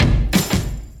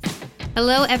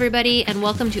Hello, everybody, and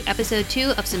welcome to episode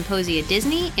 2 of Symposia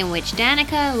Disney, in which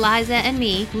Danica, Liza, and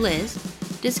me, Liz,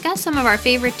 discuss some of our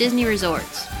favorite Disney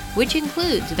resorts, which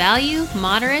includes value,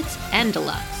 moderates, and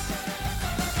deluxe.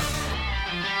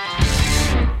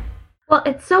 Well,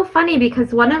 it's so funny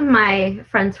because one of my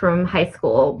friends from high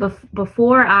school,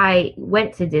 before I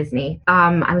went to Disney,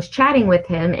 I was chatting with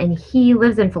him, and he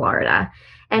lives in Florida.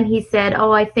 And he said,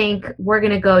 oh, I think we're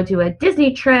going to go do a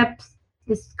Disney trip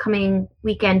this coming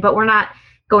weekend, but we're not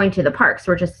going to the parks.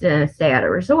 We're just going to stay at a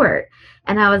resort.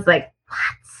 And I was like, what?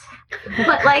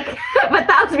 but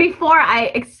that was before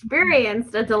I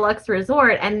experienced a deluxe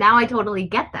resort, and now I totally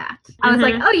get that. I was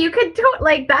like, oh, you could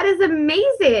that is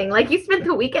amazing. Like, you spent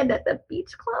the weekend at the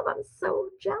beach club. I'm so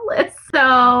jealous. So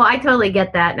I totally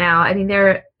get that now. I mean,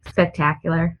 they're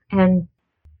spectacular. And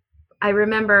I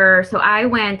remember, so I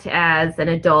went as an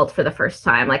adult for the first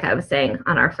time, like I was saying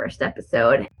on our first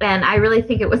episode. And I really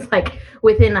think it was like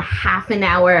within a half an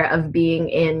hour of being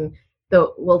in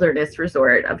the Wilderness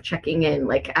Resort, of checking in.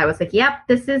 Like, I was like, yep,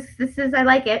 this is, I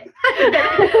like it.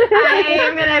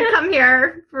 I'm going to come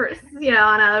here for,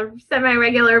 on a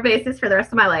semi-regular basis for the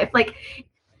rest of my life. Like,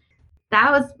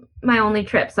 that was my only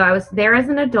trip. So I was there as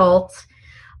an adult.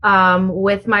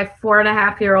 With my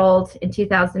 4.5-year-old in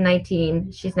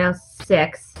 2019. She's now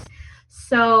 6.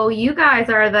 So you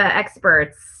guys are the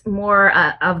experts more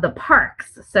of the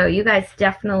parks. So you guys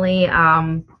definitely,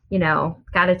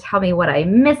 got to tell me what I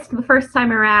missed the first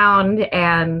time around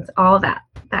and all that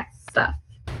stuff,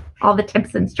 all the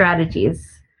tips and strategies.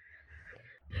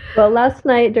 Well, last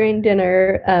night during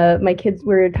dinner, my kids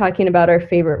were talking about our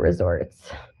favorite resorts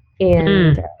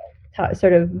and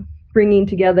sort of bringing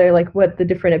together like what the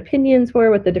different opinions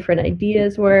were, what the different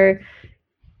ideas were.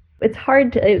 It's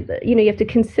hard to, you have to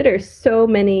consider so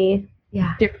many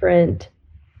different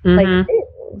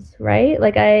things, right?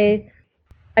 Like I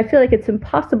feel like it's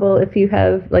impossible if you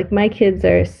have, like, my kids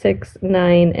are 6,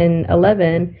 9, and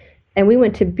 11, and we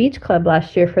went to Beach Club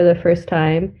last year for the first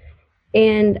time.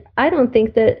 And I don't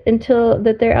think that until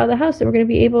that they're out of the house that we're going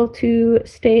to be able to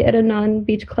stay at a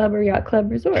non-beach club or yacht club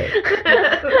resort.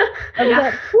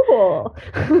 That pool.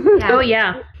 Oh,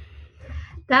 yeah.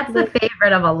 That's the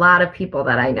favorite of a lot of people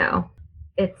that I know.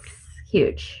 It's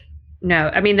huge. No,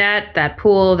 I mean, that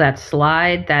pool, that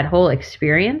slide, that whole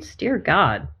experience, dear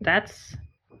God,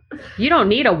 you don't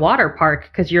need a water park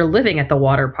because you're living at the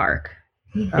water park.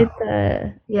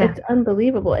 It's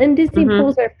unbelievable. And Disney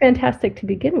pools are fantastic to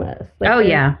begin with.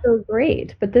 They're so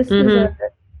great. But this is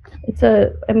with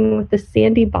the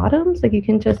sandy bottoms, like you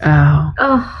can just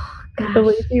gosh. The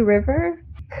lazy river.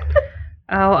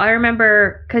 Oh, I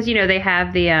remember because they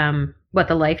have the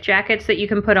the life jackets that you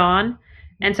can put on.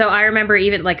 And so I remember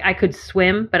even like I could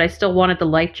swim, but I still wanted the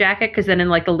life jacket because then in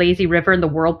like the lazy river and the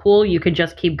whirlpool, you could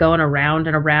just keep going around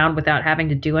and around without having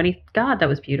to do anything. God, that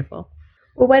was beautiful.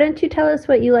 Well, why don't you tell us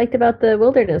what you liked about the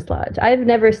Wilderness Lodge? I've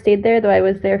never stayed there, though I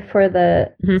was there for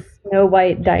the Snow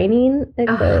White dining,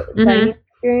 dining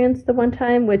experience the one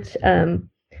time, which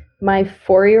my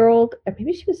 4-year-old, or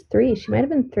maybe she was 3, she might have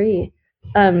been 3,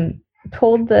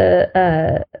 told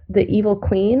the evil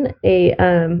queen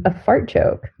a fart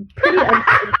joke,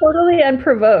 totally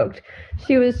unprovoked.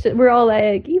 We're all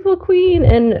like, evil queen,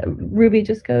 and Ruby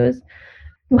just goes,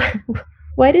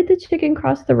 why did the chicken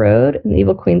cross the road? And the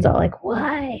evil queen's all like,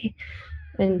 why?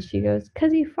 And she goes,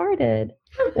 because he farted.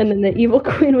 And then the evil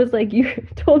queen was like, you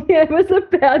told me I was a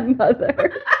bad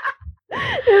mother.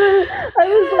 I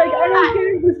was like, I don't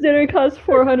care if this dinner cost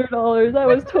 $400. That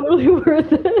was totally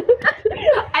worth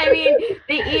it. I mean,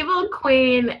 the evil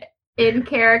queen in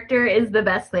character is the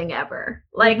best thing ever.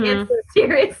 Like, it's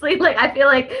seriously, like, I feel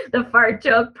like the fart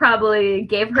joke probably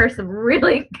gave her some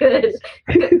really good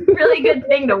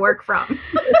thing to work from.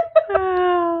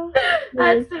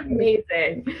 That's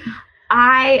amazing.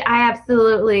 I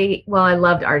absolutely, I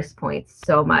loved Artist Point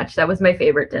so much. That was my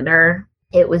favorite dinner.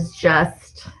 It was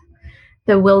just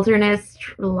the Wilderness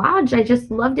Lodge. I just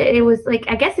loved it. It was like,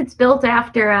 I guess it's built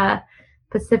after a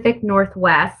Pacific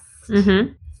Northwest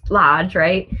lodge,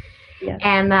 right? Yeah.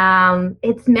 And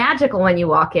it's magical when you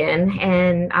walk in,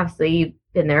 and obviously you've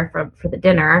been there for the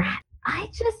dinner. I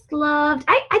just loved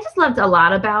a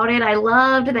lot about it. I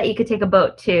loved that you could take a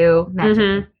boat to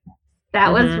Magic.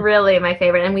 That was really my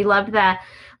favorite. And we loved the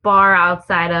bar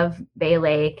outside of Bay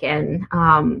Lake, and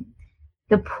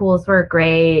the pools were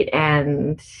great,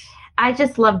 and I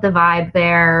just loved the vibe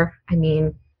there. I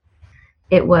mean,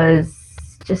 it was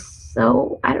just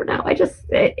so, I don't know. It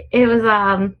was,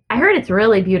 I heard it's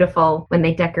really beautiful when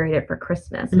they decorate it for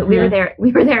Christmas, but we were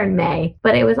there in May,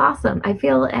 but it was awesome. I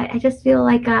just feel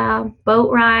like a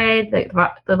boat ride,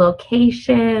 the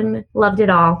location, loved it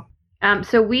all.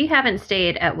 So we haven't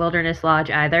stayed at Wilderness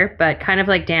Lodge either, but kind of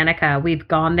like Danica, we've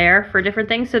gone there for different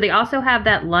things. So they also have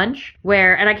that lunch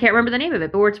where, and I can't remember the name of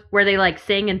it, but where they like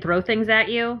sing and throw things at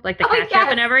you, like the ketchup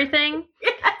and everything.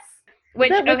 Yes.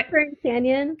 Which Whispering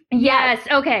Canyon? Yes.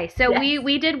 Okay. So Yes.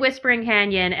 we did Whispering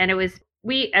Canyon, and it was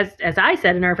as I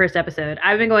said in our first episode,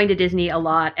 I've been going to Disney a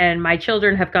lot, and my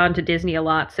children have gone to Disney a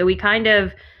lot. So we kind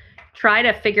of try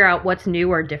to figure out what's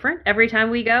new or different every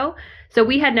time we go. So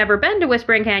we had never been to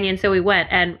Whispering Canyon, so we went,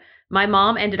 and my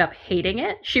mom ended up hating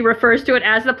it. She refers to it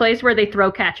as the place where they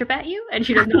throw ketchup at you, and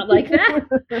she does not like that.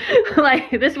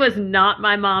 Like, this was not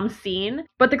my mom's scene.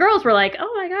 But the girls were like,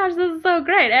 oh my gosh, this is so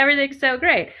great. Everything's so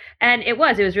great. And it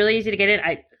was really easy to get in.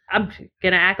 I'm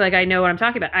going to act like I know what I'm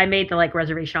talking about. I made the like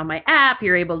reservation on my app.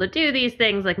 You're able to do these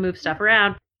things, like move stuff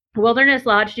around. Wilderness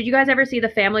Lodge. Did you guys ever see the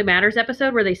Family Matters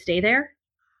episode where they stay there?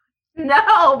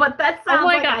 No, but that sounds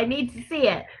like God. I need to see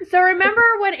it. So remember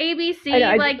when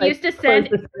ABC used to send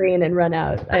the screen and run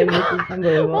out? This is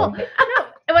unbelievable. Well,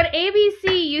 when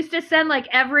ABC used to send like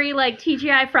every like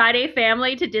TGI Friday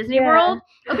family to Disney World.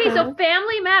 Okay, so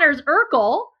Family Matters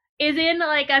Urkel is in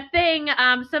like a thing,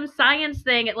 some science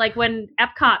thing at like when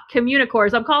Epcot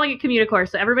Communicores. I'm calling it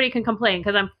Communicores, so everybody can complain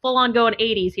because I'm full on going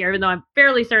 80s here, even though I'm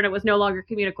fairly certain it was no longer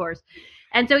Communicores.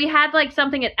 And so he had like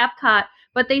something at Epcot,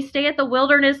 but they stay at the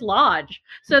Wilderness Lodge.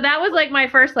 So that was like my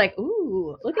first like,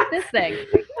 ooh, look at this thing.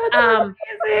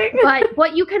 But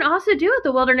what you can also do at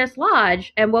the Wilderness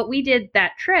Lodge, and what we did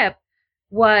that trip,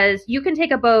 was you can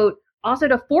take a boat also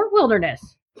to Fort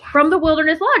Wilderness from the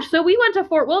Wilderness Lodge. So we went to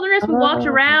Fort Wilderness. We walked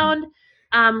around.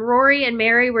 Rory and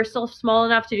Mary were still small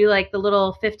enough to do like the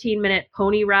little 15-minute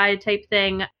pony ride type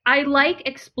thing. I like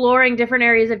exploring different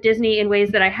areas of Disney in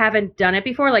ways that I haven't done it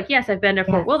before. Like, yes, I've been to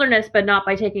Fort Wilderness, but not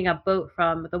by taking a boat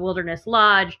from the Wilderness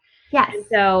Lodge. Yes. And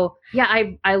so, yeah,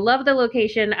 I love the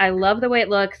location. I love the way it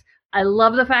looks. I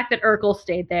love the fact that Urkel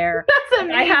stayed there. That's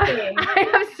amazing. I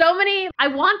have so many. I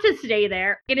want to stay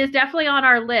there. It is definitely on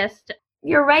our list.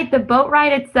 You're right. The boat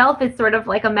ride itself is sort of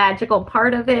like a magical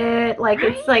part of it. Like,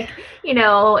 it's like,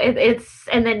 it's,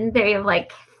 and then they have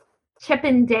like Chip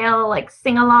and Dale, like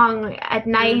sing along at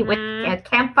night with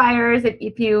campfires.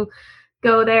 If you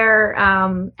go there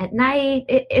at night,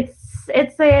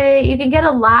 you can get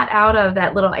a lot out of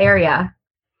that little area.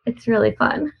 It's really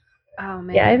fun. Oh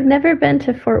man. Yeah, I've never been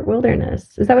to Fort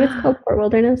Wilderness. Is that what it's called, Fort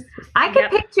Wilderness? I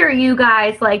could picture you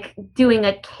guys like doing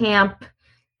a camp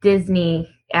Disney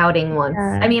outing once.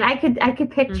 I mean, I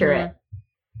could picture it.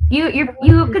 You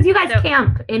because you guys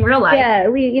camp in real life. Yeah,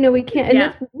 we can't. And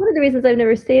that's one of the reasons I've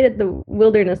never stayed at the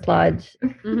Wilderness Lodge.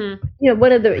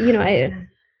 One of the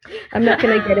I'm not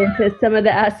going to get into some of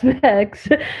the aspects,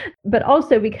 but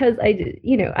also because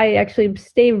I actually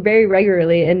stay very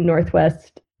regularly in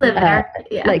Northwest.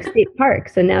 Like state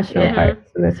parks and national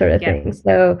parks and that sort of thing.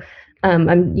 So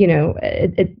I'm,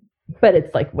 but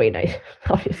it's like way nice,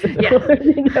 obviously.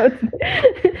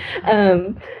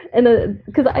 And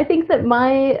because I think that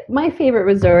my favorite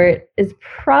resort is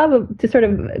probably to sort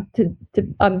of to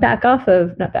back off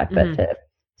of not back, but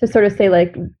to sort of say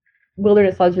like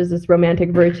Wilderness Lodge is this romantic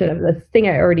version of the thing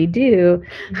I already do.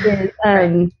 Is,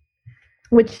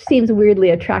 which seems weirdly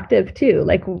attractive too.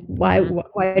 Like why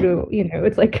do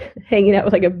it's like hanging out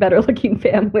with like a better looking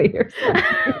family or something.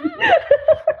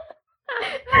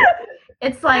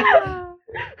 It's like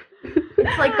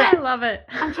that. I love it.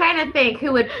 I'm trying to think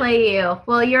who would play you.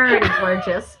 Well, you're already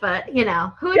gorgeous, but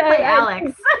who would play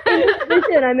Alex?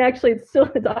 It's obviously it's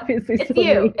still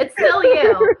you. me. It's still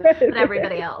you, but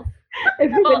everybody else.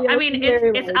 Well, I mean,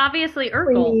 it's obviously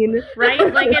Urkel,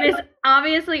 right? Like, it is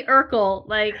obviously Urkel.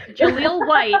 Like, Jaleel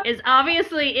White is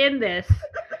obviously in this.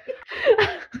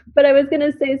 But I was going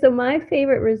to say, so my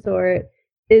favorite resort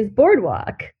is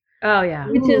Boardwalk. Oh, yeah.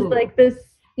 Which is like this,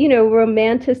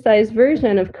 romanticized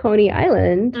version of Coney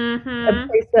Island, a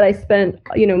place that I spent,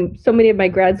 so many of my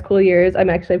grad school years. I'm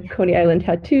actually have Coney Island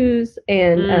tattoos,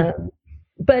 and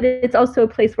but it's also a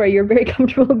place where you're very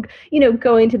comfortable,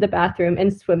 going to the bathroom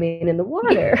and swimming in the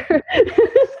water.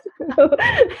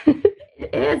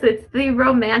 It is. It's the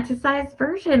romanticized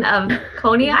version of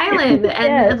Coney Island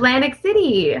and Atlantic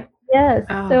City. Yes.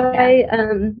 I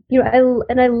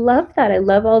love that. I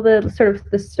love all the sort of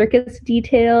the circus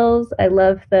details. I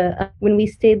love when we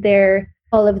stayed there,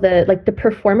 all of the the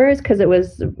performers, because it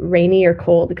was rainy or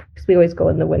cold, because we always go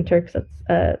in the winter because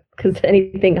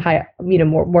anything high,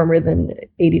 more warmer than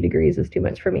 80 degrees is too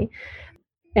much for me,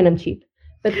 and I'm cheap.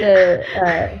 But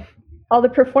all the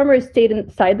performers stayed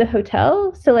inside the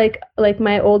hotel. So like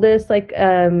my oldest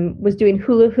was doing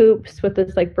hula hoops with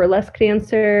this like burlesque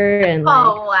dancer, and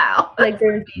oh wow, like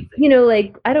there's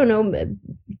I don't know,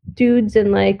 dudes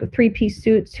in like 3-piece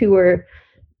suits who were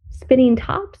spinning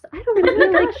tops. I don't Oh my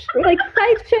remember, gosh. like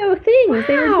sideshow things.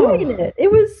 They were Wow. doing it.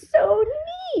 It was so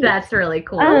neat. That's really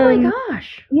cool. Oh my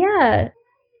gosh. Yeah,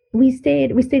 we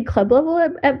stayed club level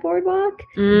at Boardwalk,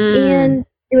 Mm. and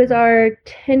it was our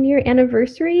 10-year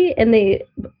anniversary, and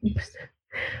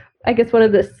I guess one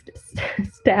of the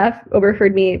staff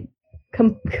overheard me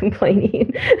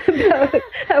complaining about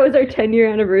how it was our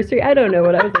 10-year anniversary. I don't know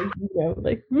what I was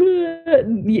like,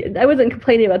 I wasn't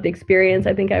complaining about the experience.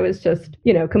 I think I was just,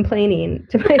 complaining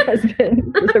to my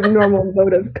husband, just a normal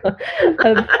mode of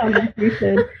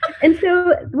conversation. And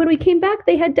so when we came back,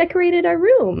 they had decorated our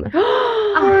room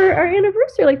for our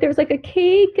anniversary. Like there was like a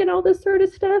cake and all this sort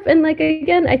of stuff. And like,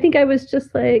 again, I think I was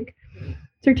just like,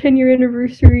 it's our 10-year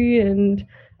anniversary, and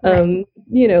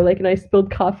and I spilled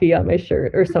coffee on my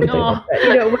shirt or something like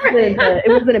that.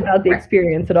 It wasn't about the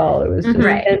experience at all. It was just,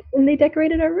 and they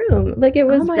decorated our room. Like it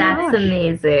was, that's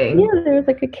amazing. Yeah, there was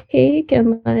like a cake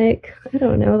and like, I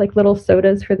don't know, like little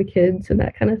sodas for the kids and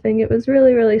that kind of thing. It was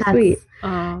really, really sweet.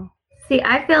 Oh. See,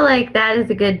 I feel like that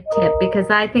is a good tip because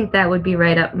I think that would be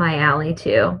right up my alley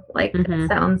too. Like, that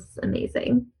sounds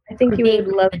amazing. I think you would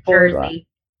love Jersey.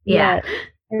 Yeah.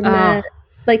 And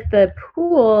like the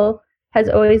pool has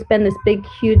always been this big,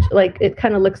 huge, like it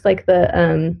kind of looks like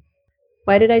the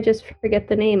why did I just forget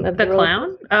the name of the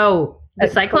clown? Oh, the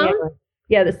cyclone?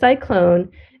 Yeah, the cyclone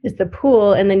is the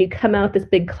pool, and then you come out this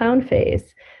big clown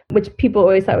face, which people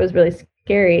always thought was really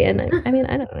scary. And I mean,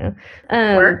 I don't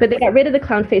know. But they got rid of the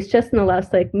clown face just in the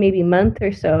last like maybe month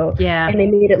or so. Yeah. And they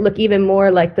made it look even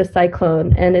more like the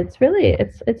cyclone. And it's really,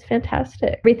 it's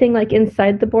fantastic. Everything like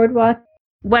inside the boardwalk.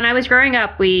 When I was growing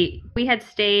up, we had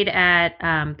stayed at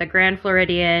the Grand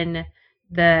Floridian,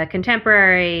 the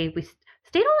Contemporary. We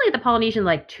stayed only at the Polynesian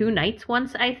like 2 nights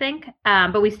once, I think.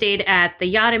 But we stayed at the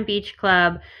Yacht and Beach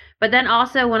Club. But then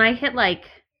also when I hit like,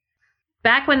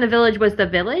 back when the Village was the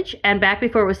Village and back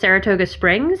before it was Saratoga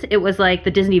Springs, it was like the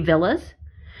Disney Villas.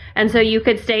 And so you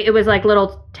could stay, it was like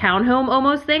little townhome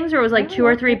almost things, or it was like 2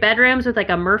 or 3 bedrooms with like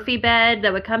a Murphy bed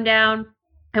that would come down.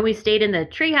 And we stayed in the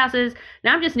tree houses.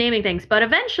 Now I'm just naming things. But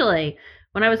eventually,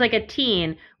 when I was like a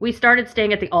teen, we started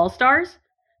staying at the All-Stars.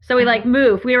 So we like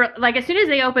moved. We were like, as soon as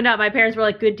they opened up, my parents were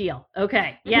like, good deal.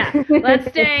 Okay. Yeah. Let's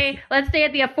stay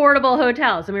at the affordable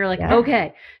hotels. And we were like,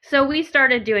 okay. So we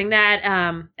started doing that.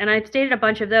 And I stayed at a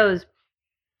bunch of those.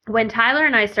 When Tyler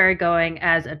and I started going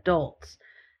as adults,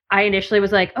 I initially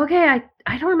was like, okay,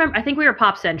 I don't remember. I think we were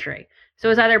Pop Century. So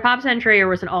it was either Pop Century or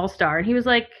was an All-Star. And he was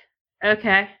like,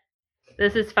 okay,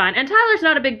 this is fine. And Tyler's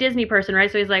not a big Disney person,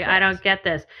 right? So he's like, I don't get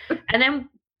this. And then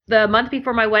the month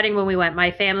before my wedding, when we went,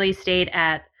 my family stayed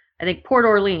at, I think, Port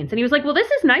Orleans. And he was like, well,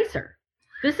 this is nicer.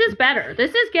 This is better.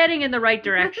 This is getting in the right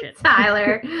direction.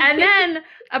 Tyler. And then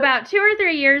about 2 or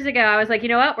 3 years ago, I was like, you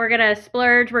know what? We're going to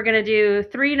splurge. We're going to do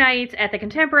 3 nights at the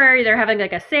Contemporary. They're having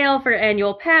like a sale for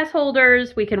annual pass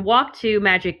holders. We can walk to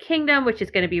Magic Kingdom, which is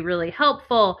going to be really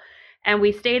helpful. And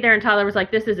we stayed there and Tyler was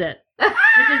like, this is it.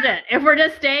 This is it. If we're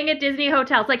just staying at Disney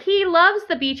hotels, like he loves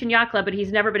the beach and yacht club, but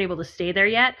he's never been able to stay there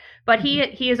yet. But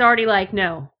he is already like,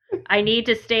 no, I need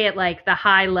to stay at like the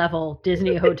high level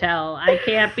Disney hotel. I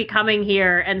can't be coming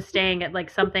here and staying at like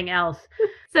something else.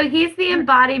 So he's the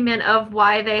embodiment of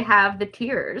why they have the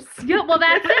tiers. Yeah, well,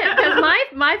 that's it. Because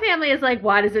my family is like,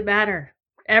 why does it matter?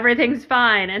 Everything's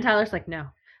fine. And Tyler's like, no.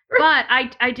 But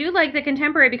I do like the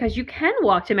Contemporary because you can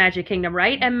walk to Magic Kingdom,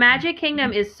 right? And Magic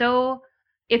Kingdom is so,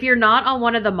 if you're not on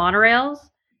one of the monorails,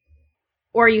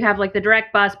 or you have like the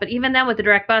direct bus, but even then with the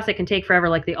direct bus, it can take forever.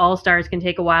 Like the All-Stars can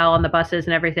take a while on the buses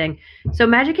and everything. So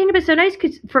Magic Kingdom is so nice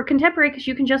for Contemporary because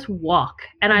you can just walk.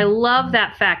 And I love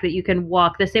that fact that you can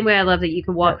walk the same way I love that you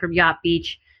can walk from Yacht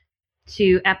Beach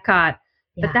to Epcot.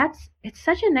 Yeah. But it's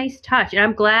such a nice touch. And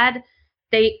I'm glad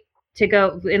in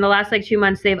the last like 2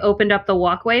 months, they've opened up the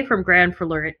walkway from Grand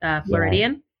Floridian. Yeah.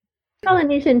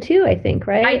 Polynesian too, I think,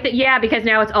 right? Yeah, because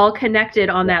now it's all connected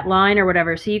on that line or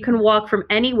whatever. So you can walk from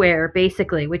anywhere,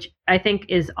 basically, which I think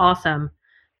is awesome.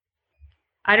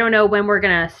 I don't know when we're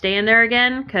going to stay in there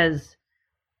again, because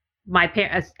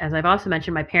as I've also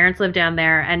mentioned, my parents live down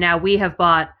there, and now we have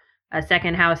bought a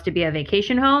second house to be a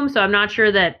vacation home. So I'm not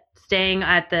sure that staying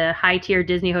at the high-tier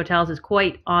Disney hotels is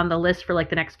quite on the list for like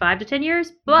the next 5 to 10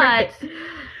 years, but...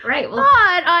 Right. Well,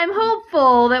 but I'm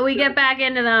hopeful that we get back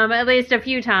into them at least a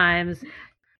few times.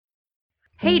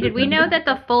 Hey, did we know that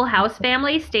the Full House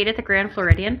family stayed at the Grand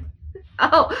Floridian?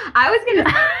 Oh, I was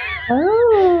gonna.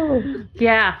 Oh,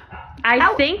 yeah.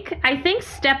 I think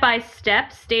Step by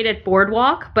Step stayed at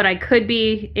Boardwalk, but I could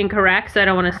be incorrect, so I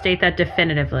don't want to state that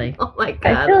definitively. Oh my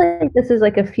god! I feel like this is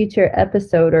like a future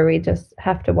episode, or we just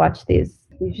have to watch these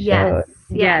you showed.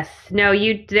 Yes. No,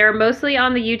 they're mostly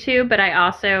on the YouTube, but I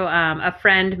also a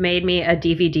friend made me a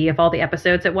DVD of all the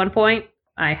episodes at one point.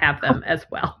 I have them as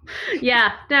well.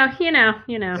 Yeah. No, you know.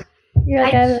 You're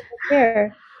like, I don't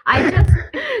care.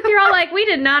 You're all like, we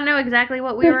did not know exactly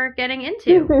what we were getting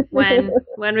into when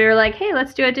we were like, hey,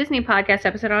 let's do a Disney podcast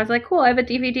episode. I was like, cool, I have a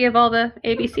DVD of all the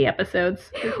ABC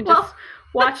episodes. We can just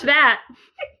watch that.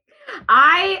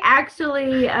 I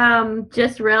actually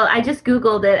I just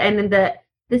Googled it, and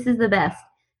this is the best.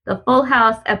 The Full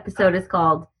House episode is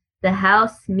called "The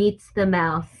House Meets the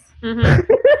Mouse."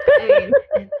 Mm-hmm.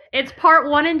 It's part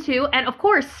 1 and 2, and of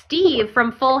course, Steve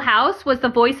from Full House was the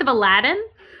voice of Aladdin.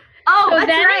 Oh, so that's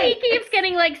then right. He keeps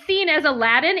getting seen as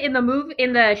Aladdin in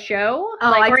the show,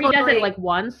 or he does it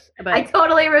once. But I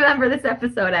totally remember this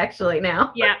episode actually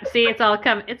now. Yeah, see, it's all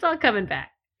coming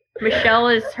back. Michelle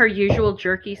is her usual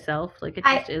jerky self. It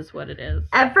just is what it is.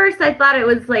 At first, I thought it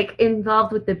was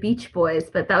involved with the Beach Boys,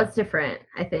 but that was different.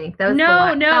 I think that was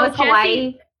no, that was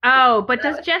Hawaii. Oh, but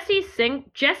does Jessie sing?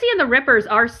 Jessie and the Rippers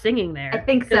are singing there. I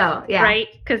think so. Yeah. Right,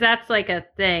 because that's a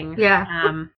thing.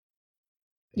 Yeah.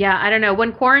 Yeah, I don't know.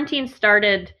 When quarantine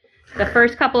started, the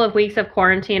first couple of weeks of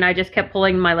quarantine, I just kept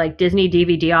pulling my Disney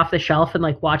DVD off the shelf and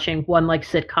watching one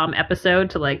sitcom episode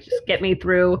to just get me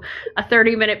through a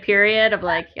 30-minute period of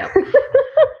yep,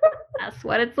 that's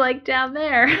what it's like down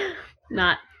there.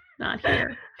 Not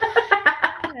here.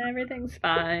 Everything's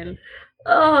fine.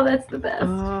 Oh, that's the best.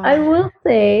 I will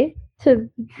say to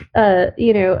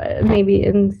maybe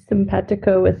in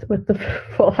simpatico with the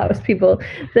Full House people,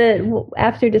 that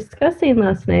after discussing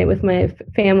last night with my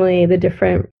family the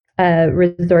different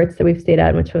resorts that we've stayed at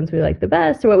and which ones we like the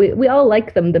best, or what we all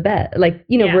like them the best,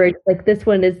 we're this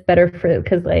one is better for,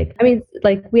 because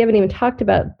we haven't even talked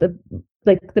about the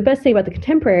best thing about the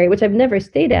Contemporary, which I've never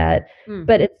stayed at,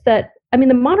 but it's that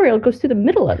the monorail goes through the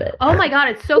middle of it. Oh my God,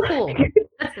 it's so cool.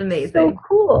 That's amazing. So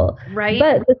cool. Right.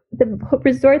 But the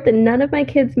resort that none of my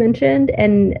kids mentioned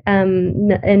and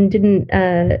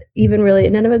didn't even really,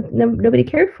 nobody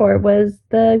cared for was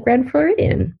the Grand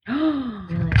Floridian.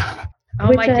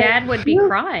 Oh, my dad would be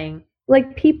crying.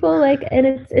 People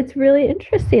and it's really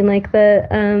interesting. Because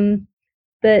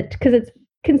it's,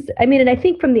 and I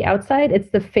think from the outside,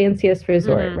 it's the fanciest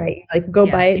resort, right? Go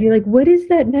by it and you're like, what is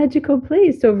that magical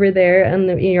place over there?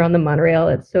 And you're on the monorail.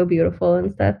 It's so beautiful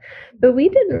and stuff. But we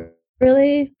didn't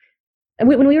really,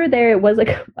 when we were there, it was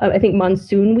I think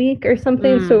monsoon week or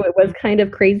something. So it was kind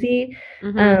of crazy.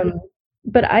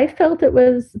 But I felt it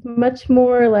was much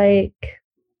more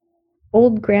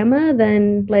old grandma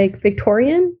than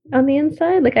Victorian on the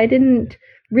inside. I didn't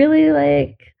really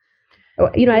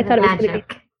I thought it was going to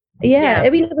be. Yeah,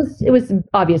 it was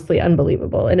obviously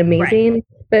unbelievable and amazing, right.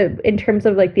 But in terms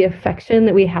of the affection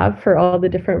that we have for all the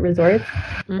different resorts,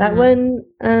 that one,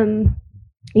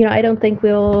 I don't think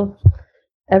we'll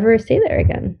ever stay there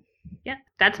again. Yeah,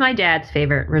 that's my dad's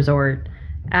favorite resort,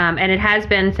 and it has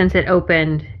been since it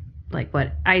opened.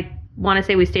 I want to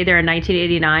say we stayed there in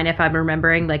 1989, if I'm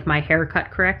remembering my haircut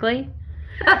correctly.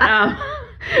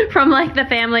 From the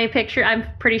family picture, I'm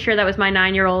pretty sure that was my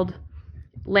 9-year-old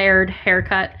Laird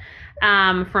haircut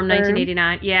from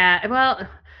 1989. Yeah, well,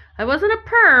 I wasn't a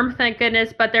perm, thank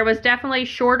goodness, but there was definitely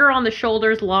shorter on the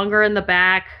shoulders, longer in the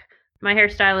back. My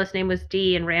hairstylist name was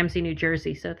Dee in Ramsey, New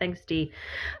Jersey, so thanks, Dee.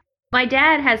 My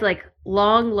dad has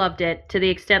long loved it to the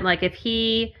extent if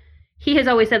he has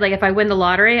always said if I win the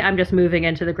lottery, I'm just moving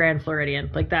into the Grand Floridian.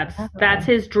 That's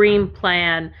his dream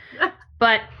plan.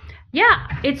 But yeah,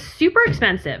 it's super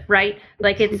expensive, right?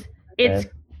 It's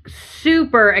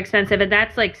super expensive, and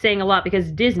that's saying a lot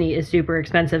because Disney is super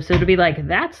expensive. So to be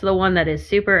that's the one that is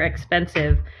super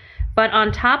expensive. But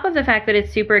on top of the fact that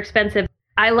it's super expensive,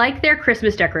 I like their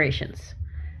Christmas decorations.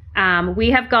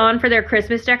 We have gone for their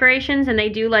Christmas decorations, and they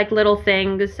do little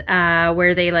things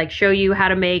where they show you how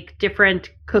to make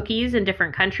different cookies in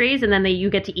different countries, and then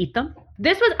you get to eat them.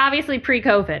 This was obviously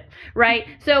pre-COVID, right?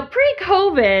 So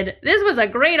pre-COVID, this was a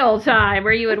great old time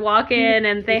where you would walk in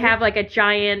and they have a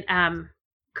giant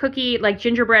cookie,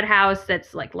 gingerbread house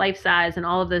that's life size and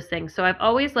all of those things. So I've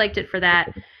always liked it for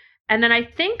that. And then I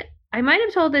think I might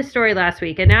have told this story last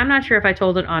week, and now I'm not sure if I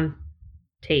told it on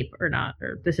tape or not,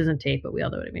 or this isn't tape, but we all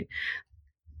know what I mean.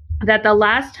 That the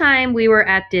last time we were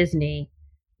at Disney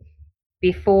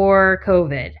before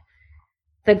COVID,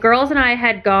 the girls and I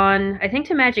had gone, I think,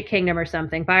 to Magic Kingdom or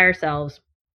something by ourselves.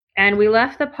 And we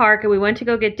left the park and we went to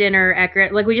go get dinner at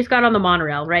we just got on the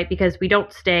monorail, right? Because we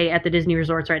don't stay at the Disney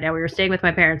resorts right now. We were staying with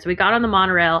my parents. So we got on the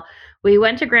monorail. We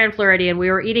went to Grand Floridian.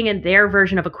 We were eating in their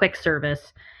version of a quick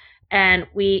service. and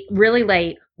we really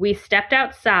late. We stepped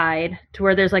outside to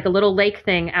where there's like a little lake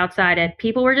thing outside, and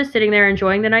people were just sitting there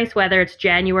enjoying the nice weather. It's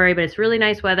January, but it's really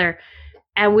nice weather.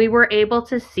 And we were able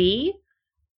to see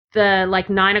the like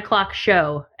 9 o'clock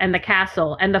show and the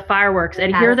castle and the fireworks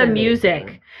and hear the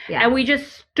music. Yes. And we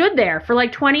just stood there for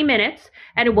like 20 minutes,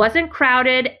 and it wasn't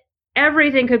crowded.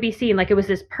 Everything could be seen. Like, it was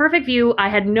this perfect view. I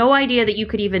had no idea that you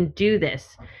could even do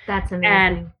this. That's amazing.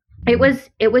 And it was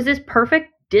this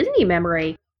perfect Disney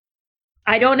memory.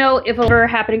 I don't know if it'll ever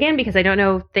happen again, because I don't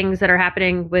know things that are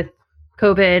happening with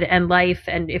COVID and life,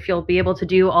 and if you'll be able to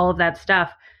do all of that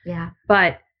stuff. Yeah.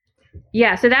 But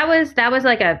yeah, so that was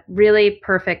like a really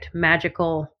perfect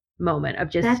magical moment of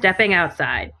just stepping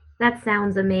outside. That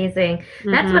sounds amazing.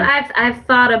 Mm-hmm. That's what I've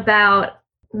thought about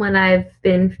when I've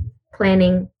been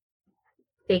planning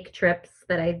fake trips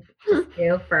that I just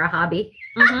do for a hobby.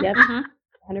 Mm-hmm. Yep.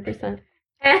 100%.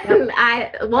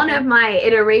 And one of my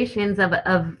iterations of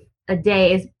a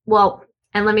day is, well,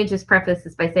 and let me just preface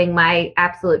this by saying my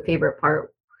absolute favorite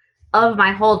part of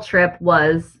my whole trip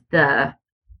was the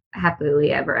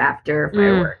happily ever after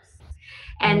fireworks.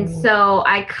 And so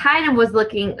I kind of was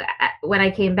looking when I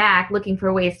came back, looking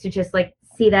for ways to just like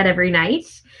see that every night,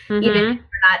 even if you're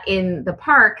not in the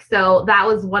park. So that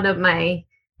was one of my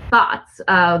thoughts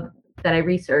that I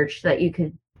researched, that you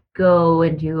could go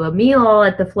and do a meal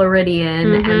at the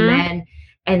Floridian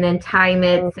and then time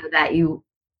it so that you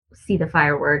see the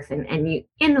fireworks and you,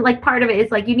 and like part of it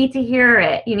is like you need to hear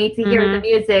it. You need to hear the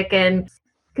music, and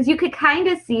because you could kind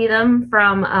of see them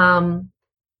from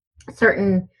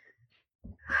certain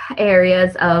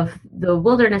areas of the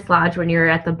Wilderness Lodge when you're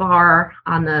at the bar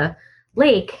on the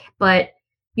lake, but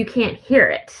you can't hear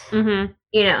it.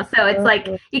 You know, so it's like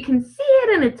you can see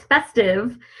it and it's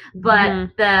festive, but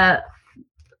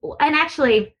and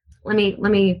actually let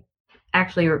me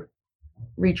actually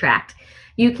retract.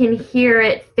 You can hear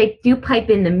it. They do pipe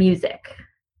in the music.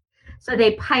 So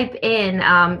they pipe in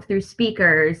through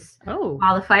speakers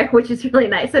all the fire, which is really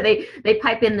nice. So they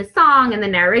pipe in the song and the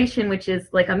narration, which is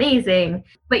like amazing.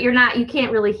 But you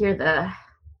can't really hear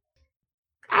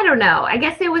I don't know. I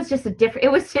guess it was just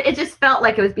it just felt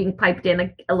like it was being piped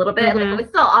in a little bit. Like, it was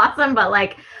still awesome, but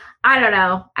like, I don't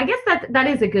know. I guess that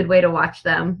is a good way to watch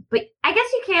them. But I guess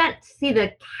you can't see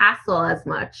the castle as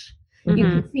much. You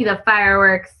can see the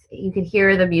fireworks, you can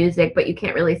hear the music, but you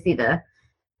can't really see the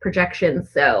projections.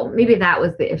 So maybe that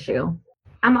was the issue.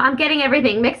 I'm getting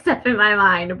everything mixed up in my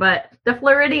mind, but the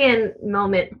Floridian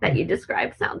moment that you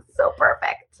described sounds so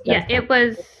perfect. Yeah, it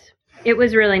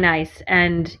was really nice.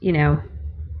 And, you know,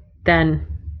 then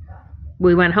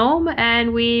we went home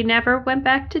and we never went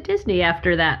back to Disney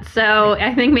after that. So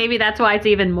I think maybe that's why it's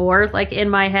even more like in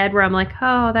my head, where I'm like,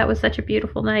 oh, that was such a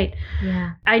beautiful night.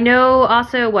 Yeah. I know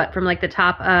also from like the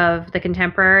top of the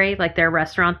Contemporary, like their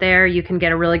restaurant there, you can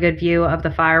get a really good view of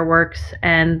the fireworks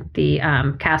and the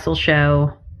castle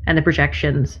show and the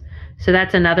projections. So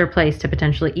that's another place to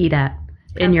potentially eat at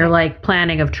in your like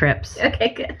planning of trips.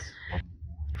 Okay, good.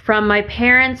 From my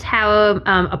parents'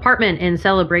 apartment in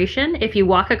Celebration, if you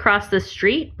walk across the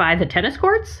street by the tennis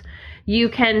courts, you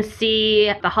can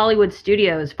see the Hollywood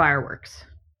Studios fireworks.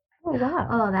 Oh, wow.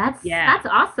 Oh, that's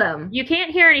awesome. You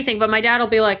can't hear anything, but my dad will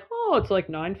be like, oh, it's like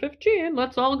 9:15.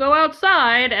 Let's all go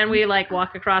outside. And we like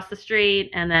walk across the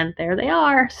street, and then there they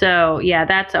are. So yeah,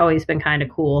 that's always been kind of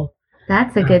cool.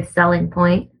 That's a good selling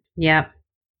point. Yeah.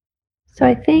 So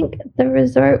I think the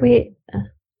resort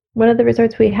one of the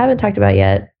resorts we haven't talked about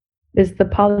yet is the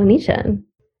Polynesian,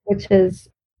 which is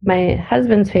my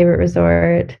husband's favorite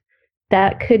resort.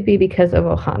 That could be because of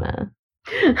Ohana.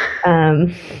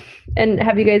 And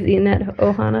have you guys eaten at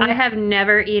Ohana? I have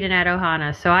never eaten at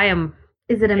Ohana, so I am.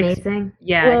 Is it amazing?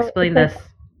 Explain this. Like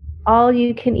all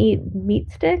you can eat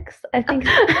meat sticks, I think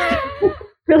is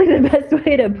really the best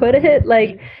way to put it.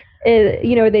 Like,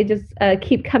 you know, they just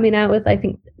keep coming out with, I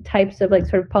think, types of like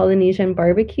sort of Polynesian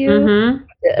barbecue.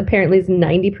 Apparently is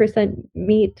 90%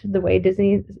 meat, the way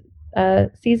Disney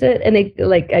sees it, and they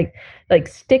like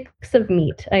sticks of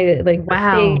meat. I like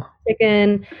steak,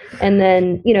 chicken, and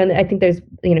then, you know, I think there's,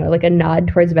 you know, like a nod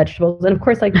towards vegetables, and of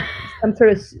course like some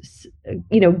sort of,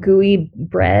 you know, gooey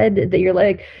bread that you're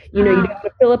like, you know, you don't want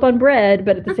to fill up on bread,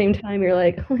 but at the same time you're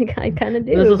like, oh my God, I kind of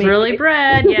do. This is really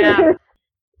bread, yeah.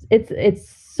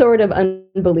 It's sort of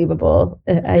unbelievable.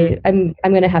 I'm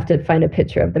gonna have to find a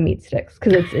picture of the meat sticks,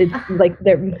 because it's like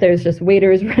there's just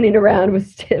waiters running around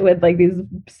with like these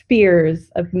spears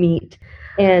of meat,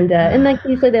 and like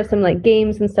usually they have some like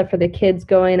games and stuff for the kids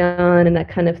going on and that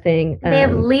kind of thing. They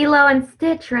have Lilo and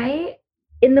Stitch, right?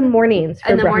 In the mornings.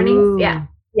 Yeah.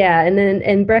 Yeah,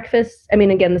 and breakfast. I mean,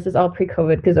 again, this is all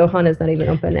pre-COVID because Ohana's not even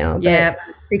open now. But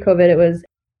pre-COVID, it was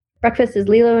breakfast is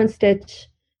Lilo and Stitch,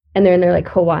 and they're in their like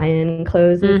Hawaiian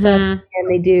clothes and stuff,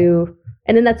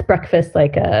 and then that's breakfast,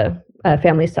 like a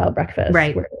family style breakfast,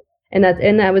 right? And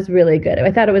that was really good.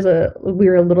 I thought we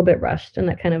were a little bit rushed, and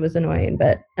that kind of was annoying,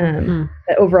 but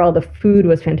overall the food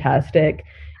was fantastic.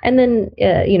 And then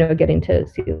getting to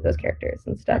see those characters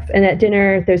and stuff. And at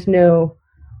dinner, there's no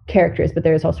characters, but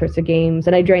there's all sorts of games.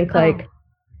 And I drank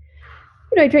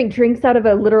I drank drinks out of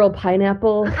a literal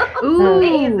pineapple. Ooh,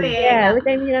 amazing! Yeah,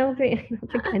 I don't drink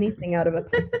anything out of a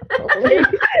pineapple.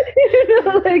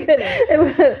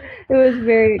 It was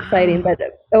very exciting. But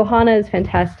Ohana is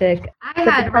fantastic. I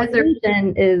had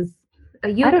reservation is.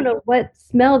 I don't know what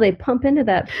smell they pump into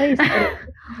that place. But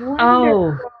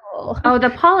Oh, the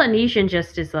Polynesian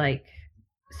just is like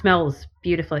smells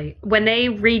beautifully. When they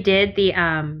redid the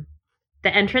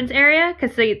entrance area,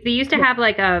 because they used to have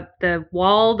like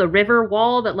the river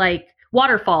wall that like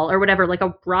waterfall or whatever, like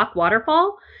a rock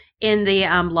waterfall in the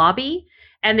lobby,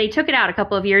 and they took it out a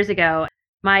couple of years ago.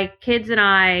 My kids and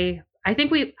I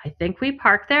think we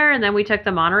parked there, and then we took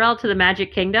the monorail to the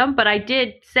Magic Kingdom. But I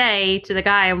did say to the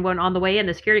guy, when on the way in,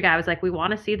 the security guy, I was like, "We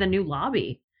want to see the new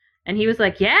lobby." And he was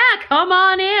like, "Yeah, come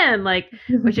on in." Like,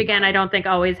 which again, I don't think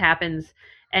always happens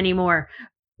anymore.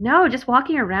 No, just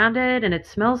walking around it, and it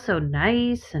smells so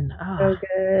nice and so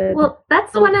good. Well,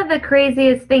 that's one of the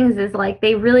craziest things is like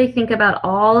they really think about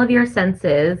all of your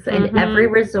senses in every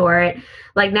resort.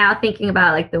 Like now thinking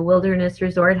about like the Wilderness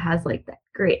Resort has like that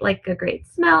a great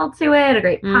smell to it, a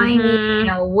great piney,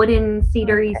 wooden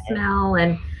cedary smell,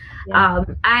 and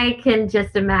I can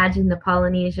just imagine the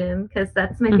Polynesian because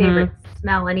that's my favorite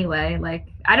smell anyway. Like,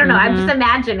 I don't know. I'm just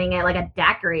imagining it like a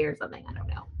daiquiri or something. I don't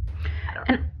know.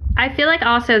 And I feel like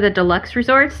also the deluxe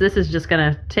resorts, this is just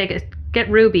going to get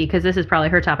Ruby because this is probably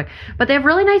her topic, but they have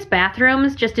really nice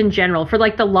bathrooms just in general for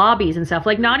like the lobbies and stuff.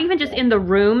 Like not even just in the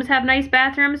rooms have nice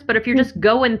bathrooms, but if you're just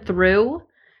going through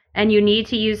and you need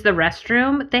to use the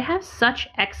restroom, they have such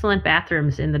excellent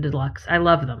bathrooms in the deluxe. I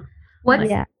love them.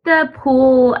 What's the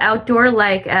pool outdoor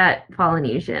like at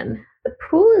Polynesian? The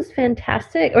pool is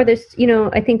fantastic. Or there's,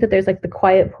 I think that there's like the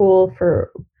quiet pool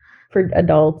for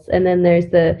adults, and then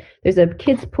there's a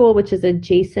kids pool which is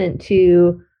adjacent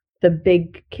to the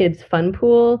big kids fun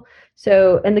pool.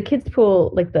 So, and the kids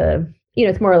pool, like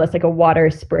it's more or less like a water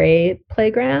spray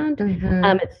playground.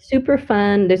 It's super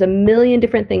fun. There's a million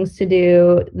different things to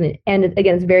do, and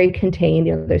again, it's very contained.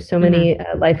 There's so many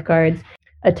lifeguards.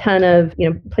 A ton of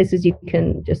places you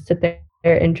can just sit there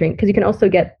and drink, because you can also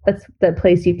that's the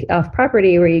place off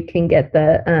property where you can get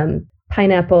the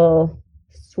pineapple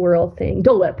swirl thing,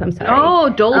 Dole Whip. I'm sorry. Oh,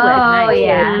 Dole Whip. Nice.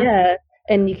 Yeah.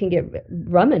 And you can get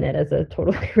rum in it as a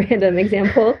totally random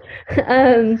example.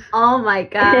 Oh my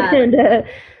god. And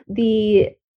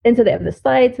so they have the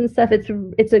slides and stuff. I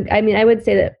would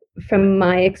say that from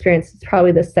my experience, it's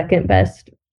probably the second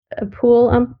best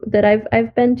pool that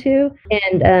I've been to,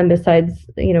 and besides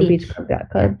Beach Club Yacht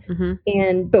Club.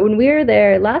 But when we were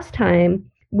there last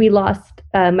time, we lost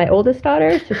my oldest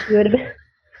daughter, so she would have been.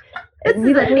 This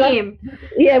is a theme.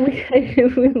 Yeah, we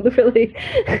literally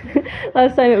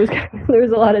last time there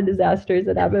was a lot of disasters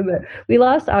that happened, but we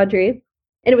lost Audrey,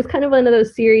 and it was kind of one of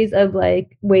those series of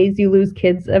like ways you lose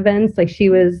kids events. Like she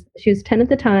was 10 at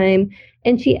the time,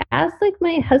 and she asked like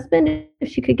my husband if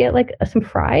she could get like some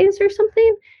fries or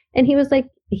something. And he was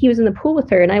in the pool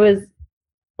with her, and I was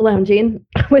lounging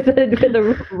with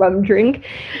a rum drink.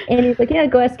 And he's like, "Yeah,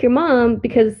 go ask your mom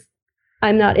because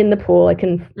I'm not in the pool. I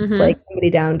can flag somebody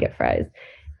down, get fries."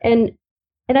 And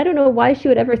I don't know why she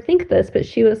would ever think this, but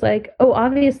she was like, "Oh,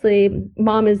 obviously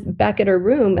mom is back at her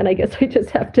room, and I guess I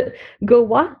just have to go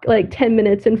walk like 10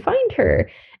 minutes and find her."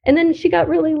 And then she got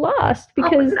really lost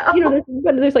because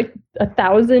there's like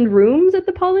 1,000 rooms at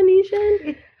the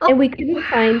Polynesian, and we couldn't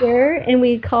find her. And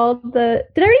we called Did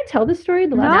I already tell the story?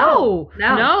 No.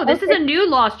 This is a new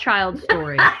lost child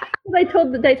story. Did I tell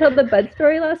the Bud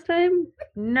story last time?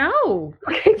 No.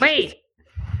 Okay, wait.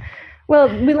 Well,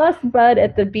 we lost Bud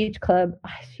at the beach club. Oh,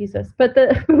 Jesus! But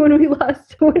when we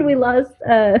lost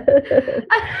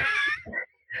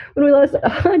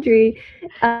Audrey,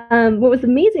 what was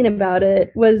amazing about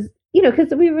it was,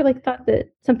 because we were like thought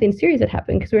that something serious had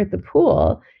happened because we were at the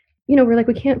pool. We're like,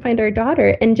 we can't find our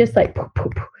daughter, and just like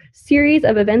series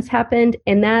of events happened,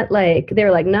 and that like they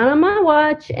were like, not on my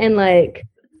watch, and like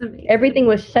everything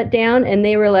was shut down, and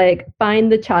they were like, find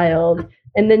the child.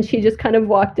 And then she just kind of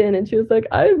walked in, and she was like,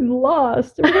 "I'm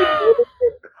lost." And we're like,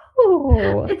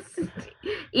 oh.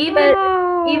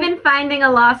 Even finding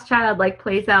a lost child like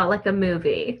plays out like a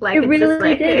movie. Like it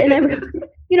really did,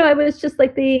 and I was just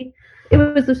like it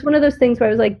was just one of those things where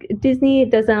I was like, Disney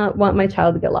does not want my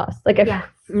child to get lost. Like I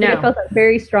felt that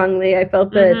very strongly. I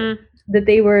felt that that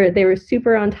they were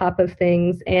super on top of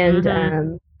things,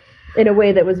 and in a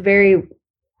way that was very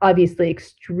obviously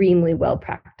extremely well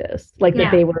practiced. Like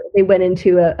that they went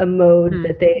into a mode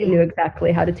that they knew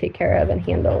exactly how to take care of and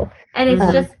handle. And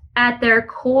it's just at their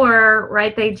core,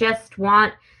 right? They just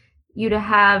want you to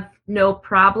have no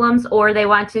problems, or they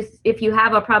want to, if you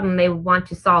have a problem, they want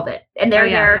to solve it, and they're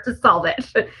there to solve it.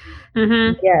 Yes.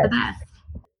 The best.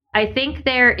 I think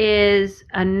there is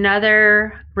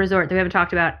another resort that we haven't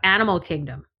talked about, Animal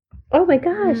Kingdom. Oh my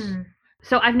gosh.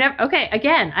 So I've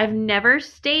never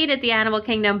stayed at the Animal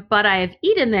Kingdom, but I have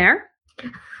eaten there,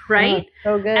 right?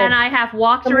 Oh, so good. And I have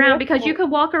walked around, because you could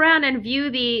walk around and view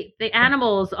the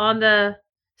animals on the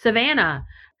savannah,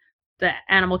 the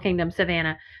Animal Kingdom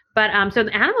savannah. But so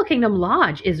the Animal Kingdom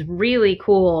Lodge is really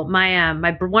cool. My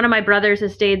one of my brothers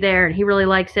has stayed there, and he really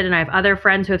likes it. And I have other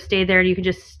friends who have stayed there, and you can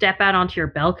just step out onto your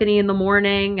balcony in the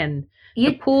morning, and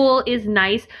the pool is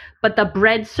nice. But the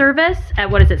bread service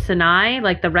at, what is it, Sinai,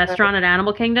 like the restaurant at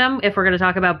Animal Kingdom, if we're going to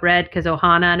talk about bread, because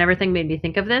Ohana and everything made me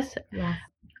think of this. Yes.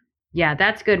 Yeah,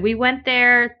 that's good. We went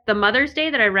there the Mother's Day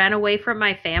that I ran away from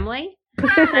my family.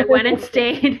 I went and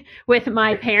stayed with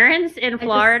my parents in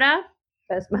Florida.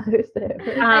 Best Mother's Day.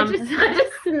 I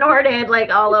just snorted like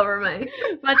all over my.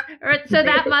 So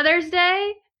that Mother's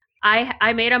Day,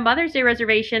 I made a Mother's Day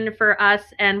reservation for us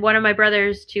and one of my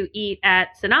brothers to eat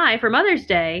at Sinai for Mother's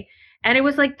Day, and it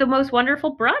was like the most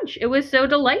wonderful brunch. It was so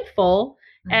delightful,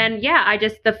 and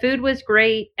the food was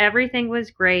great. Everything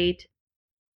was great.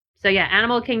 So yeah,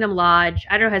 Animal Kingdom Lodge.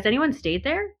 I don't know. Has anyone stayed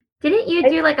there? Didn't you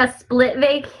do like a split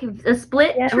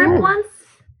trip once?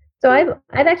 So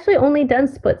I've actually only done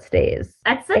split stays.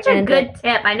 That's such a good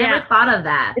tip. I never thought of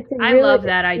that. I love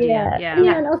that idea.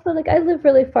 Yeah, and also like I live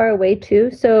really far away too,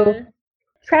 so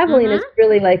traveling is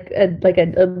really like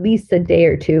at least a day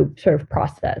or two sort of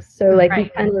process. So like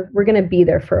we're gonna be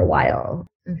there for a while.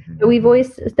 So we've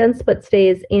always done split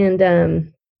stays,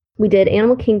 and we did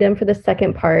Animal Kingdom for the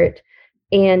second part,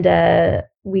 and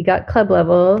we got club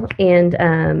level, and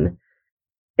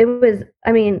it was,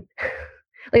 I mean.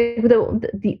 Like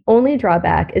the only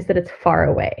drawback is that it's far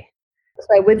away. So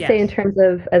I would say in terms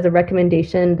of as a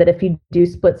recommendation that if you do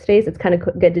split stays, it's kind of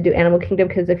good to do Animal Kingdom,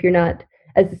 because if you're not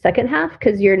as the second half,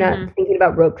 because you're not thinking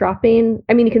about rope dropping.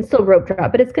 I mean, you can still rope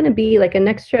drop, but it's going to be like an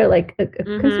extra, like a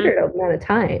considerable amount of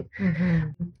time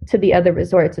to the other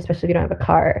resorts, especially if you don't have a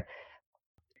car.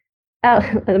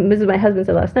 This is my husband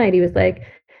said last night. He was like,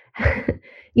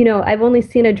 you know, I've only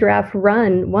seen a giraffe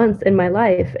run once in my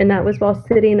life, and that was while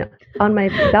sitting on my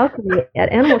balcony at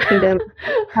Animal Kingdom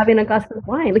having a glass of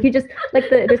wine. Like you just like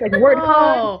there's like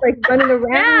warthogs like running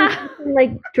around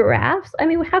like giraffes. I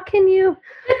mean, how can you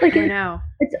like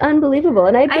it's unbelievable.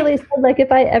 And I really said, like,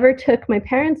 if I ever took my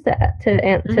parents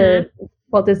to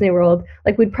Walt Disney World,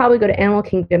 like we'd probably go to Animal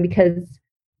Kingdom, because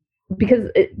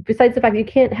besides the fact that you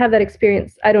can't have that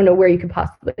experience, I don't know where you could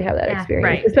possibly have that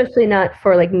experience, especially not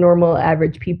for like normal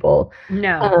average people.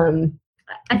 No.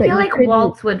 I feel like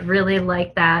Walt would really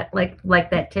like that, like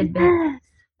that tidbit.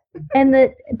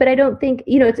 And but I don't think,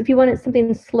 you know, it's if you wanted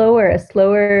something slower, a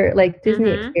slower like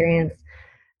Disney experience,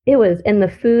 it was, and the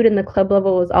food and the club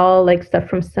level was all like stuff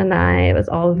from Sinai. It was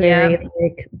all very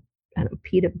like, I don't know,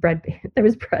 pita bread. There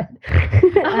was bread.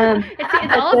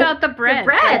 It's all about the bread.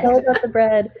 It's all about the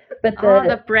bread. But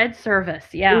the bread service,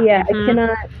 I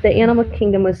cannot. The Animal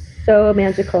Kingdom was so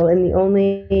magical, and the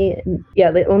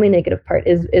only negative part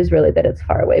is really that it's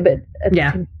far away. But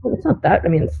it's not that. I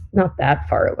mean, it's not that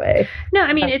far away. No,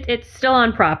 I mean it's still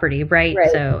on property, right?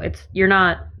 So you're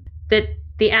not that.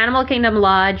 The Animal Kingdom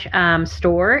Lodge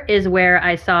store is where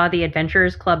I saw the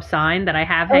Adventurers Club sign that I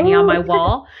have hanging on my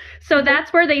wall. So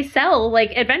that's where they sell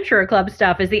like Adventurer Club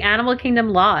stuff, is the Animal Kingdom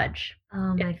Lodge.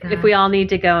 Oh my god! If we all need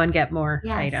to go and get more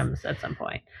items at some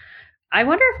point. I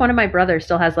wonder if one of my brothers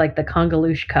still has like the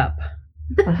Congaloosh cup.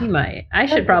 He might. I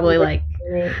should probably like.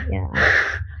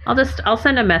 I'll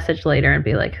send a message later and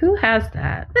be like, who has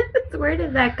that? Where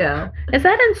did that go? Is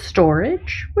that in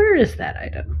storage? Where is that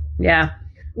item? Yeah.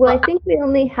 Well, I think we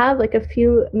only have like a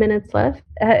few minutes left.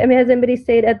 I mean, has anybody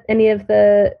stayed at any of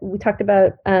we talked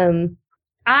about the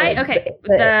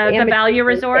value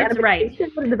resorts, right?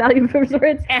 The value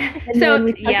resorts. And so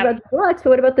we talked about the deluxe, but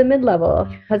what about the mid-level?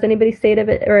 Has anybody stayed at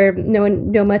it, or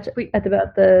know much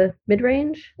about the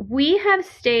mid-range? We have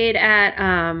stayed at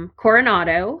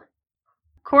Coronado,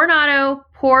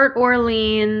 Port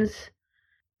Orleans.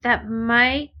 That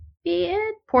might be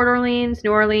it. Port Orleans,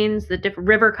 New Orleans, the different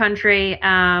river country,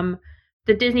 the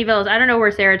Disney Villas. I don't know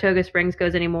where Saratoga Springs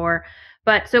goes anymore,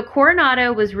 but so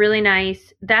Coronado was really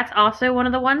nice. That's also one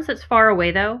of the ones that's far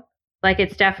away though. Like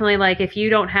it's definitely like if you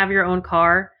don't have your own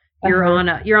car, you're on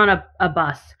a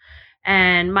bus.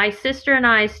 And my sister and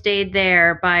I stayed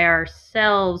there by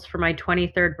ourselves for my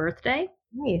 23rd birthday.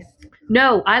 Nice.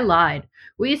 No, I lied.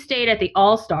 We stayed at the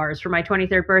All Stars for my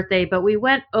 23rd birthday, but we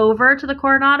went over to the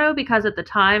Coronado because at the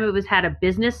time it had a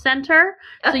business center,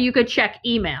 so you could check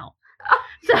email.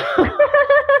 So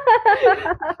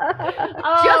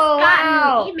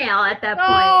gotten email at that point.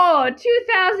 Oh,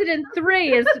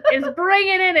 2003 is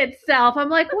bringing in itself. I'm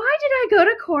like, why did I go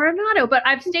to Coronado? But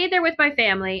I've stayed there with my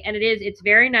family, and it's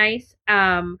very nice.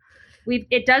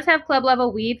 It does have club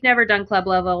level. We've never done club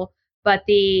level, but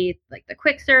the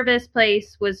quick service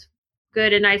place was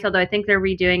good and nice. Although I think they're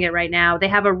redoing it right now. They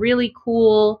have a really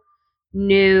cool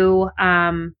new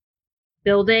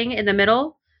building in the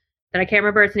middle that I can't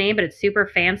remember its name, but it's super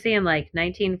fancy and like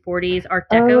 1940s Art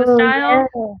Deco style.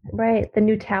 Yeah, right. The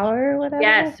new tower or whatever.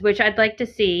 Yes, which I'd like to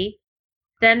see.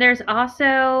 Then there's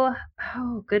also,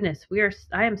 oh goodness,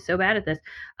 I am so bad at this.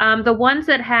 The ones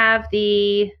that have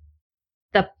the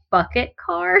bucket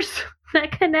cars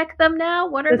that connect them now.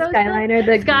 What are those? Skyliner,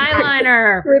 the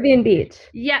Skyliner. Caribbean Beach.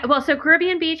 Yeah, well, so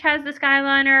Caribbean Beach has the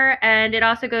Skyliner, and it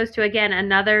also goes to, again,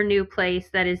 another new place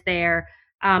that is there.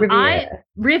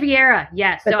 Riviera,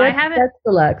 yes. But so I haven't. That's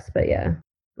deluxe, but yeah.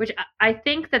 Which I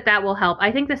think that will help.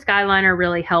 I think the Skyliner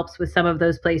really helps with some of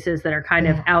those places that are kind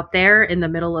of out there in the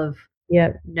middle of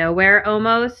nowhere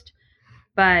almost.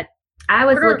 But I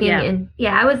was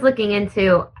looking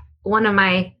into one of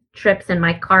my trips in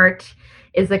my cart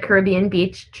is the Caribbean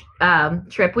Beach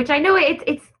trip, which I know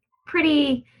it's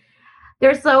pretty.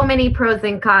 There's so many pros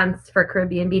and cons for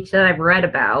Caribbean Beach that I've read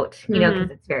about, you know, because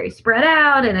it's very spread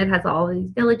out and it has all these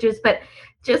villages, but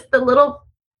just the little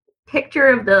picture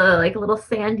of the like little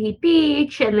sandy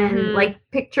beach and then like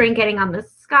picturing getting on the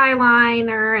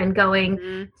Skyliner and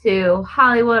going to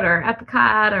Hollywood or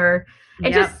Epcot or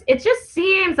it just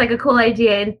seems like a cool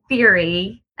idea in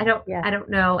theory. I don't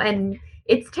know. And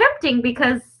it's tempting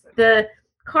because the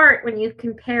cart, when you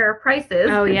compare prices,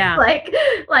 it's like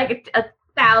a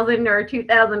 $1,000 or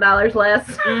 $2,000 less.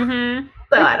 So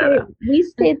I don't know. We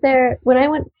stayed there when I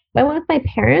went with my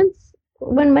parents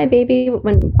when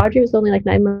Audrey was only like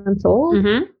 9 months old,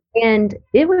 and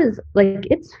it was like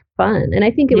it's fun, and I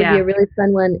think it would be a really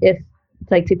fun one if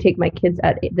like to take my kids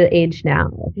at the age now.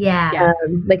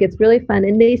 Like it's really fun,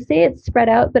 and they say it's spread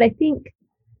out, but I think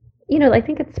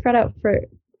it's spread out for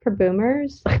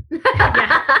boomers.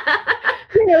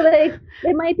 You know, like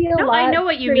it might be a lot. I know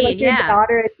what you mean. Like, your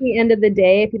daughter at the end of the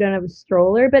day if you don't have a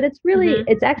stroller, but it's really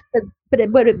it's actually. But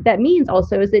what that means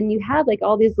also is then you have like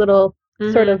all these little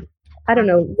sort of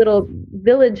little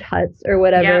village huts or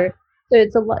whatever. So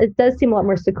it's a lot. It does seem a lot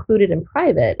more secluded and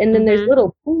private. And then there's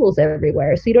little pools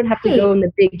everywhere, so you don't have to go in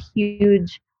the big,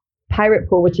 huge pirate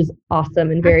pool, which is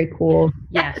awesome and very cool.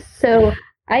 Yes. So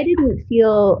I didn't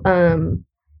feel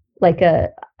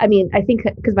I think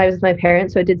because I was with my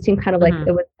parents, so it did seem kind of like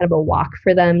it was kind of a walk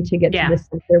for them to get to the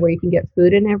center where you can get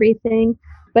food and everything.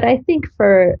 But I think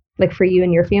for you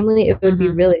and your family, it would be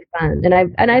really fun. And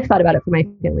I've thought about it for my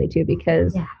family too,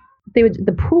 because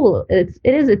the pool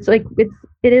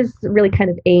it is really kind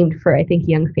of aimed for, I think,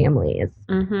 young families.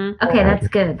 Okay, that's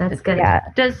good. That's good. Yeah.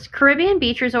 Does Caribbean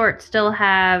Beach Resort still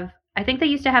have? I think they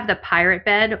used to have the pirate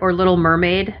bed or Little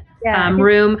Mermaid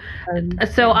room.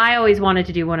 So I always wanted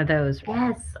to do one of those.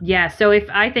 Yes. Yeah. So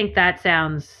I think that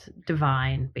sounds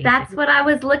divine. Basically. That's what I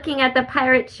was looking at, the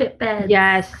pirate ship beds.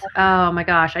 Yes. Oh my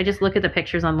gosh. I just look at the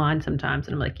pictures online sometimes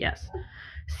and I'm like, yes.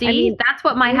 See, that's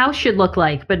what my house should look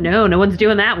like. But no one's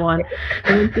doing that one.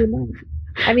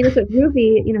 I mean, so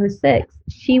Ruby, who's 6,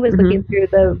 she was looking through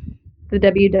the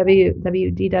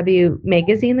WDW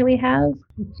magazine that we have.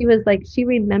 She was like, she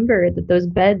remembered that those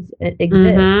beds exist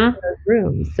in those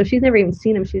rooms. So she's never even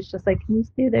seen them. She's just like, can you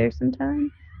stay there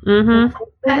sometime?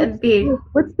 That'd be.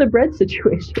 What's the bread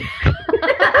situation?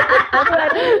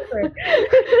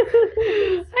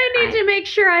 I need to make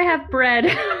sure I have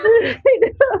bread.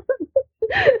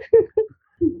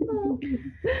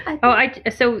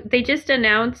 So they just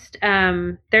announced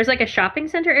there's like a shopping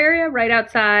center area right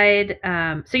outside.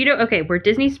 So where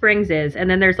Disney Springs is, and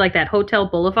then there's like that Hotel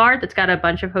Boulevard that's got a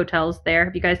bunch of hotels there.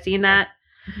 Have you guys seen that?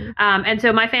 And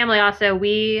so my family also,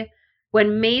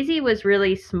 when Maisie was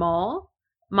really small,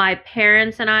 my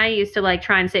parents and I used to like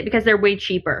try and stay because they're way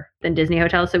cheaper than Disney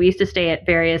hotels. So we used to stay at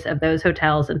various of those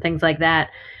hotels and things like that.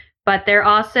 But there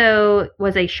also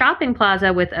was a shopping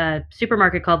plaza with a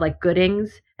supermarket called like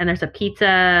Goodings, and there's a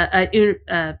Pizzeria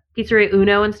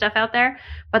Uno and stuff out there.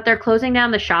 But they're closing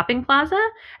down the shopping plaza,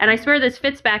 and I swear this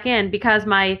fits back in because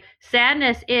my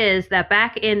sadness is that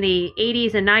back in the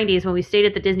 80s and 90s when we stayed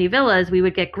at the Disney Villas, we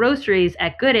would get groceries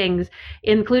at Goodings,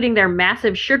 including their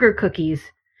massive sugar cookies.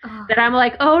 that I'm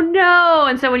like, oh no.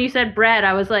 And so when you said bread,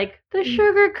 I was like, the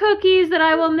sugar cookies that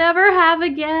I will never have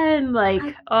again. Like,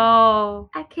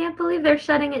 I can't believe they're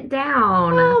shutting it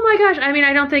down. Oh my gosh. I mean,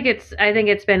 I think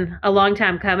it's been a long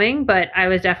time coming, but I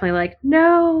was definitely like,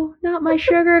 no, not my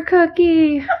sugar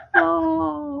cookie.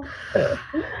 Oh.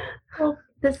 Well,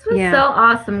 this was so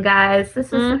awesome, guys.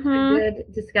 This was such a good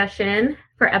discussion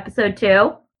for episode 2.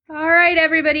 All right,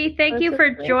 everybody. Thank you for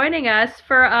joining us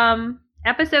for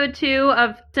episode 2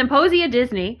 of Symposia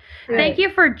Disney. Right. Thank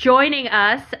you for joining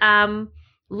us.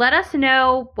 Let us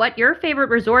know what your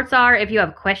favorite resorts are. If you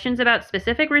have questions about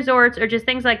specific resorts or just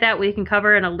things like that, we can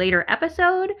cover in a later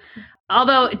episode.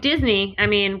 Although Disney, I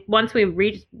mean, once we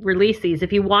release these,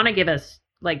 if you want to give us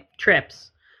like trips,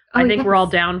 I think we're all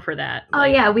down for that. Oh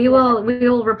yeah, we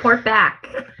will report back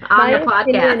on the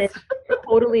podcast. It's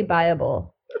totally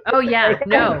viable. Oh yeah,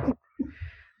 no.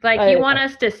 Like, you want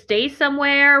us to stay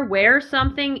somewhere, wear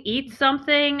something, eat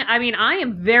something? I mean, I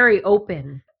am very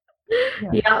open.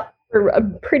 Yeah. For a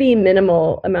pretty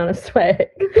minimal amount of swag.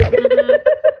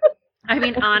 I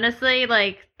mean, honestly,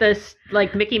 like,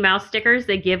 Mickey Mouse stickers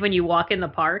they give when you walk in the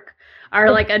park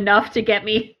are, like, enough to get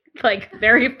me, like,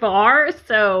 very far.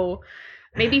 So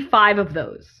maybe 5 of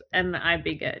those, and I'd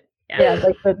be good. Yeah,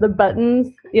 like the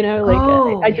buttons, you know, like,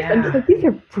 I'm just like, these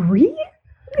are free?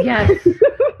 Yes.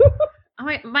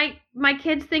 My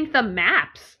kids think the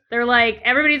maps. They're like,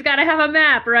 everybody's got to have a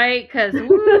map, right? Because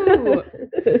woo,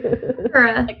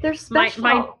 they're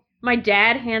special. My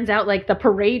dad hands out like the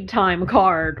parade time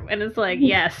card, and it's like,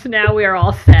 yes, now we are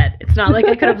all set. It's not like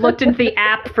I could have looked into the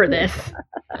app for this.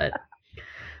 But,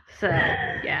 so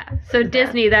yeah, so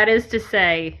Disney. That is to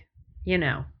say, you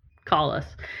know, call us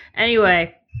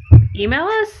anyway. Email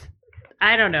us.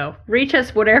 I don't know. Reach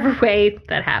us whatever way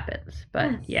that happens.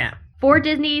 But yeah. For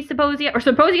Disney Symposia,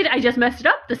 I just messed it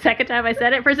up the second time I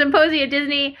said it. For Symposia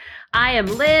Disney, I am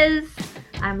Liz.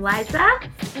 I'm Liza.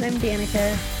 And I'm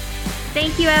Danica.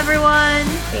 Thank you, everyone.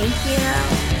 Thank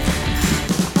you.